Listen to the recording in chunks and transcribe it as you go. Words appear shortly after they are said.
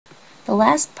The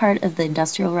last part of the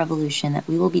Industrial Revolution that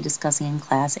we will be discussing in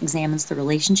class examines the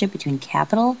relationship between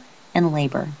capital and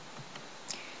labor.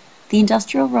 The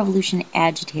Industrial Revolution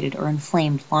agitated or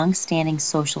inflamed long-standing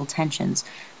social tensions.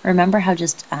 Remember how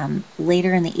just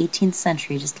later in the 18th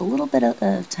century, just a little bit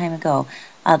of time ago,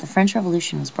 the French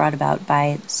Revolution was brought about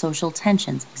by social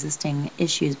tensions, existing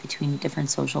issues between different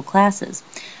social classes.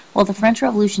 Well, the French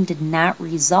Revolution did not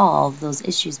resolve those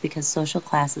issues because social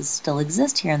classes still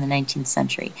exist here in the 19th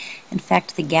century. In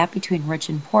fact, the gap between rich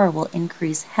and poor will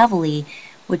increase heavily,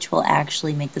 which will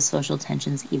actually make the social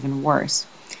tensions even worse.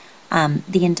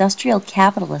 The industrial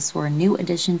capitalists were a new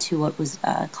addition to what was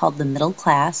called the middle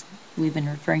class. We've been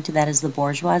referring to that as the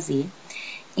bourgeoisie.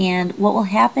 And what will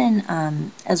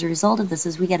happen as a result of this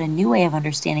is we get a new way of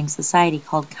understanding society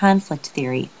called conflict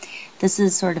theory. This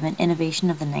is sort of an innovation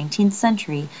of the 19th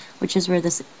century, which is where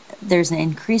there's an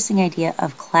increasing idea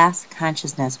of class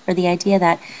consciousness, or the idea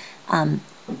that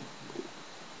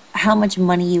how much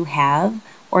money you have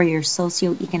or your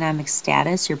socioeconomic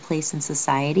status, your place in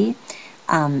society,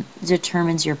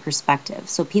 determines your perspective.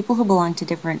 So people who belong to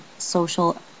different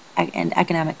social and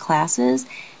economic classes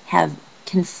have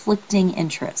conflicting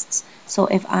interests. So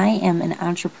if I am an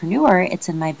entrepreneur, it's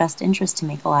in my best interest to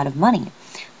make a lot of money.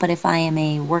 But if I am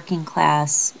a working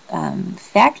class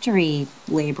factory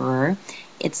laborer,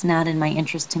 it's not in my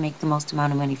interest to make the most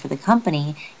amount of money for the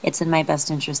company. It's in my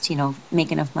best interest to,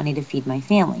 make enough money to feed my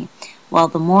family. Well,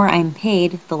 the more I'm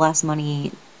paid, the less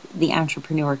money the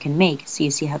entrepreneur can make. So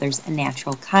you see how there's a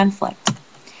natural conflict.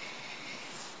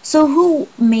 So who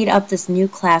made up this new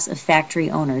class of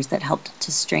factory owners that helped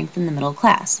to strengthen the middle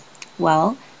class?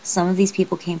 Well, some of these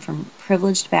people came from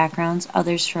privileged backgrounds,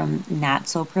 others from not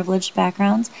so privileged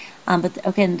backgrounds. But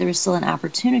again, there was still an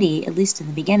opportunity, at least in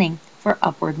the beginning, for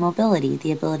upward mobility,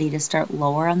 the ability to start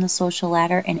lower on the social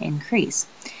ladder and increase.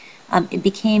 It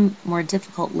became more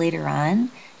difficult later on,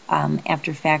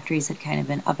 after factories had kind of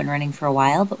been up and running for a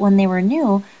while, but when they were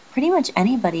new, pretty much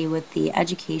anybody with the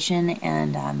education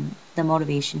and the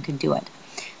motivation could do it.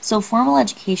 So formal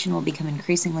education will become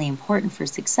increasingly important for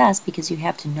success because you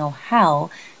have to know how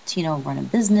to, run a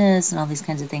business and all these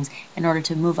kinds of things in order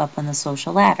to move up on the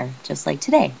social ladder. Just like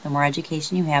today, the more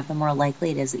education you have, the more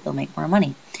likely it is that you'll make more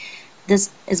money. This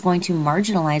is going to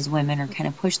marginalize women or kind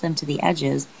of push them to the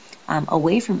edges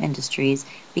away from industries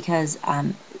because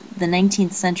the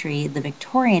 19th century, the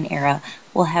Victorian era,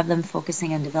 will have them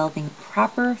focusing on developing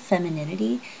proper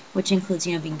femininity, which includes,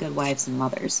 being good wives and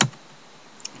mothers.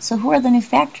 So who are the new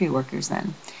factory workers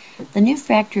then? The new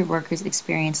factory workers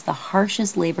experienced the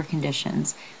harshest labor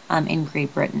conditions in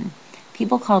Great Britain.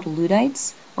 People called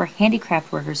Luddites were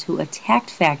handicraft workers who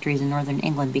attacked factories in northern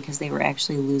England because they were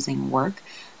actually losing work.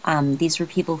 These were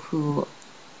people who,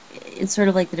 it's sort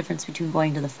of like the difference between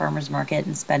going to the farmer's market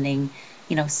and spending,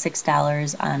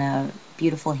 $6 on a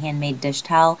beautiful handmade dish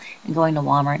towel and going to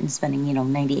Walmart and spending,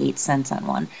 98 cents on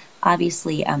one.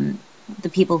 Obviously, the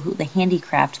people the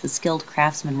handicraft, the skilled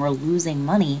craftsmen were losing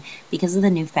money because of the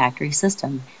new factory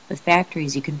system. With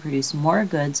factories, you can produce more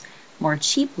goods more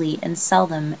cheaply and sell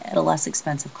them at a less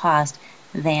expensive cost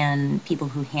than people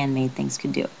who handmade things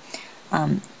could do.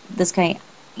 This guy,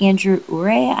 Andrew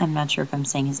Urey, I'm not sure if I'm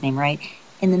saying his name right,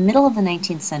 in the middle of the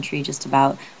 19th century just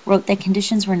about, wrote that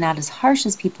conditions were not as harsh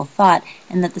as people thought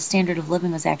and that the standard of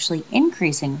living was actually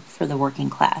increasing for the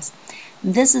working class.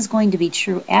 This is going to be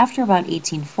true after about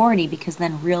 1840 because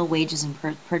then real wages and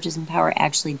purchasing power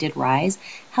actually did rise.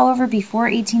 However, before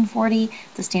 1840,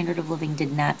 the standard of living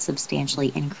did not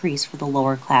substantially increase for the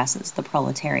lower classes, the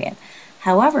proletariat.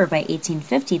 However, by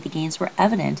 1850, the gains were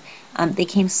evident. They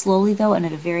came slowly, though, and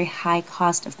at a very high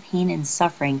cost of pain and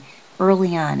suffering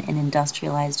early on in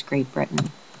industrialized Great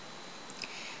Britain.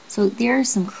 So there are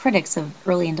some critics of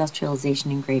early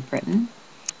industrialization in Great Britain.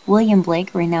 William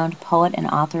Blake, a renowned poet and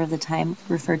author of the time,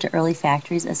 referred to early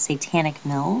factories as satanic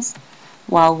mills,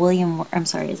 while William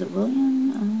Wordsworth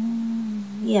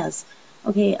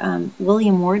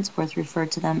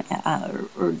referred to them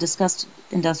or discussed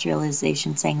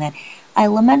industrialization, saying that, "I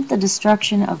lament the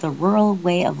destruction of the rural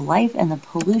way of life and the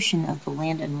pollution of the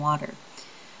land and water."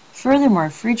 Furthermore,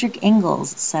 Friedrich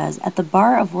Engels says, "At the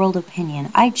bar of world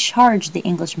opinion, I charge the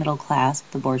English middle class,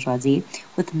 the bourgeoisie,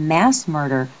 with mass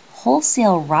murder,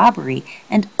 wholesale robbery,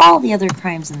 and all the other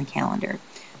crimes in the calendar."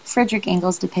 Friedrich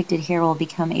Engels, depicted here, will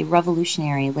become a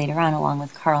revolutionary later on, along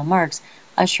with Karl Marx,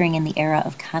 ushering in the era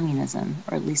of communism,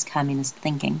 or at least communist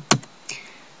thinking.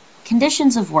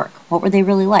 Conditions of work. What were they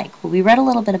really like? Well, we read a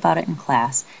little bit about it in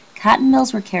class. Cotton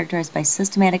mills were characterized by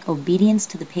systematic obedience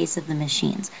to the pace of the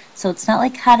machines. So it's not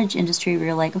like cottage industry where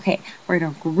you're like, okay, we're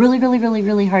going to work really, really, really,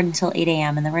 really hard until 8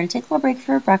 a.m. and then we're going to take a little break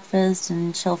for breakfast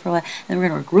and chill for a while. And then we're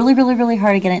going to work really, really, really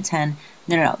hard again at 10.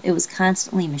 No. It was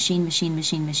constantly machine, machine,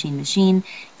 machine, machine, machine.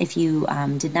 If you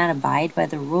did not abide by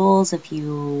the rules, if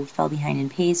you fell behind in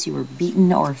pace, you were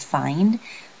beaten or fined.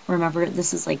 Remember,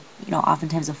 this is like,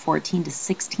 oftentimes a 14 to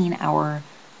 16 hour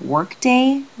work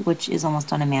day, which is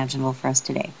almost unimaginable for us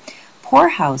today. Poor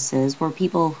houses, where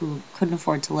people who couldn't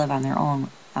afford to live on their own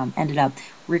ended up,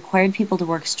 required people to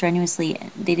work strenuously.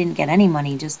 They didn't get any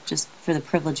money, just for the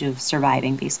privilege of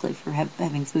surviving, basically, for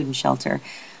having food and shelter.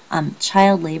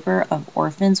 Child labor of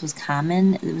orphans was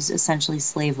common. It was essentially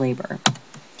slave labor.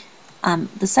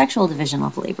 The sexual division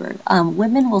of labor.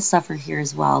 Women will suffer here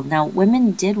as well. Now,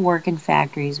 women did work in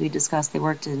factories. We discussed they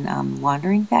worked in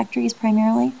laundering factories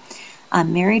primarily.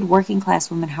 Married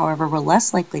working-class women, however, were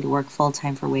less likely to work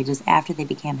full-time for wages after they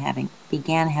began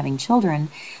having children.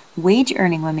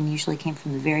 Wage-earning women usually came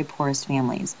from the very poorest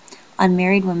families.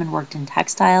 Unmarried women worked in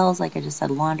textiles, like I just said,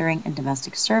 laundering and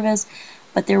domestic service,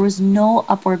 but there was no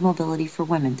upward mobility for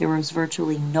women. There was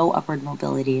virtually no upward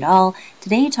mobility at all.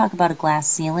 Today you talk about a glass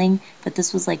ceiling, but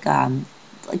this was like a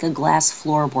glass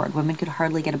floorboard. Women could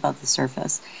hardly get above the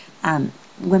surface.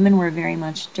 Women were very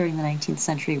much, during the 19th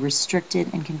century,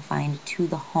 restricted and confined to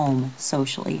the home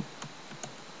socially.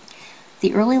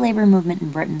 The early labor movement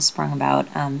in Britain sprung about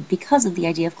because of the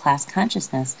idea of class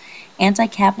consciousness.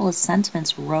 Anti-capitalist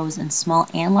sentiments rose in small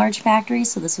and large factories,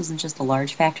 so this wasn't just a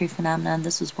large factory phenomenon.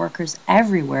 This was workers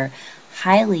everywhere,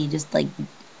 highly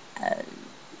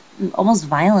almost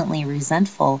violently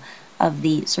resentful of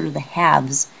the sort of the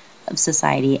haves of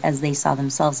society, as they saw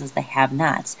themselves as the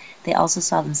have-nots. They also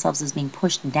saw themselves as being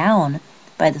pushed down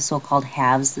by the so-called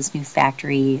haves, this new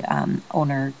factory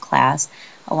owner class,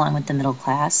 along with the middle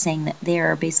class, saying that they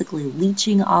are basically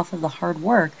leeching off of the hard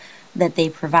work that they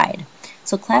provide.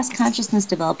 So class consciousness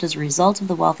developed as a result of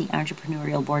the wealthy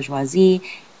entrepreneurial bourgeoisie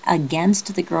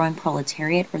against the growing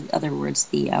proletariat, or in other words,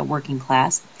 the working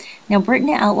class. Now, Britain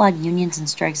outlawed unions and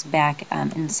strikes back in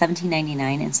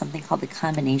 1799 in something called the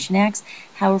Combination Acts.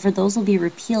 However, those will be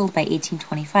repealed by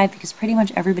 1825 because pretty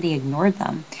much everybody ignored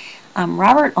them.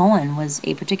 Robert Owen was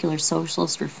a particular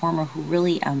socialist reformer who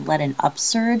really led an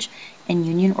upsurge in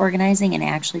union organizing, and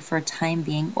actually for a time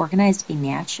being organized a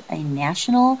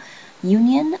national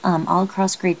union all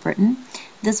across Great Britain.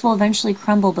 This will eventually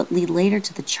crumble but lead later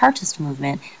to the Chartist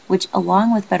movement, which,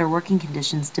 along with better working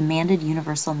conditions, demanded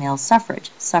universal male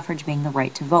suffrage being the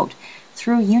right to vote.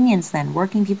 Through unions, then,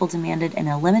 working people demanded an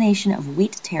elimination of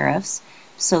wheat tariffs,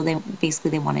 so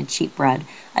they wanted cheap bread,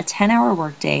 a 10-hour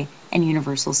workday, and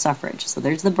universal suffrage. So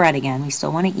there's the bread again. We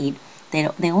still want to eat.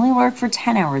 They only work for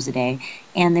 10 hours a day,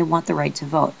 and they want the right to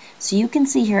vote. So you can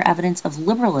see here evidence of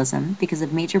liberalism, because a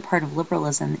major part of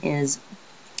liberalism is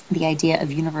the idea of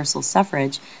universal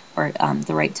suffrage, or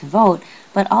the right to vote,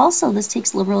 but also this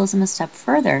takes liberalism a step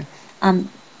further.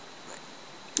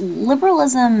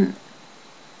 Liberalism,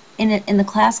 in the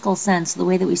classical sense, the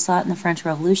way that we saw it in the French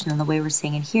Revolution and the way we're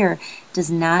seeing it here, does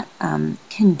not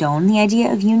condone the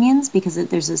idea of unions, because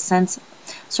there's a sense,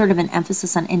 sort of an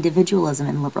emphasis on individualism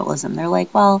in liberalism. They're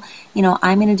like, well,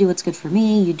 I'm going to do what's good for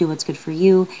me, you do what's good for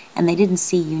you, and they didn't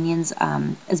see unions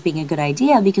as being a good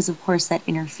idea because, of course, that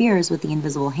interferes with the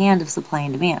invisible hand of supply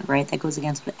and demand, right? That goes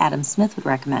against what Adam Smith would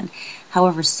recommend.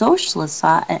 However, socialists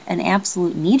saw an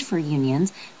absolute need for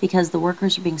unions because the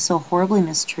workers are being so horribly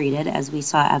mistreated, as we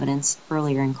saw evidence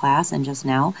earlier in class and just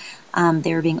now.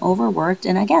 They were being overworked,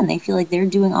 and again, they feel like they're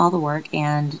doing all the work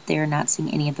and they're not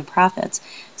seeing any of the profits.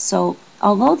 So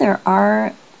although there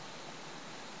are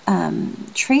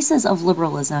traces of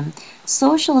liberalism,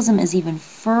 socialism is even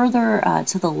further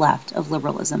to the left of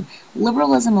liberalism.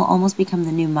 Liberalism will almost become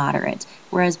the new moderate,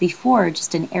 whereas before,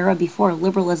 just an era before,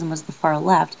 liberalism was the far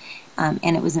left,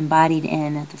 and it was embodied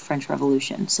in the French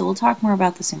Revolution. So we'll talk more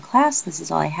about this in class. This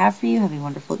is all I have for you. Have a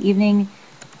wonderful evening.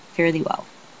 Fare thee well.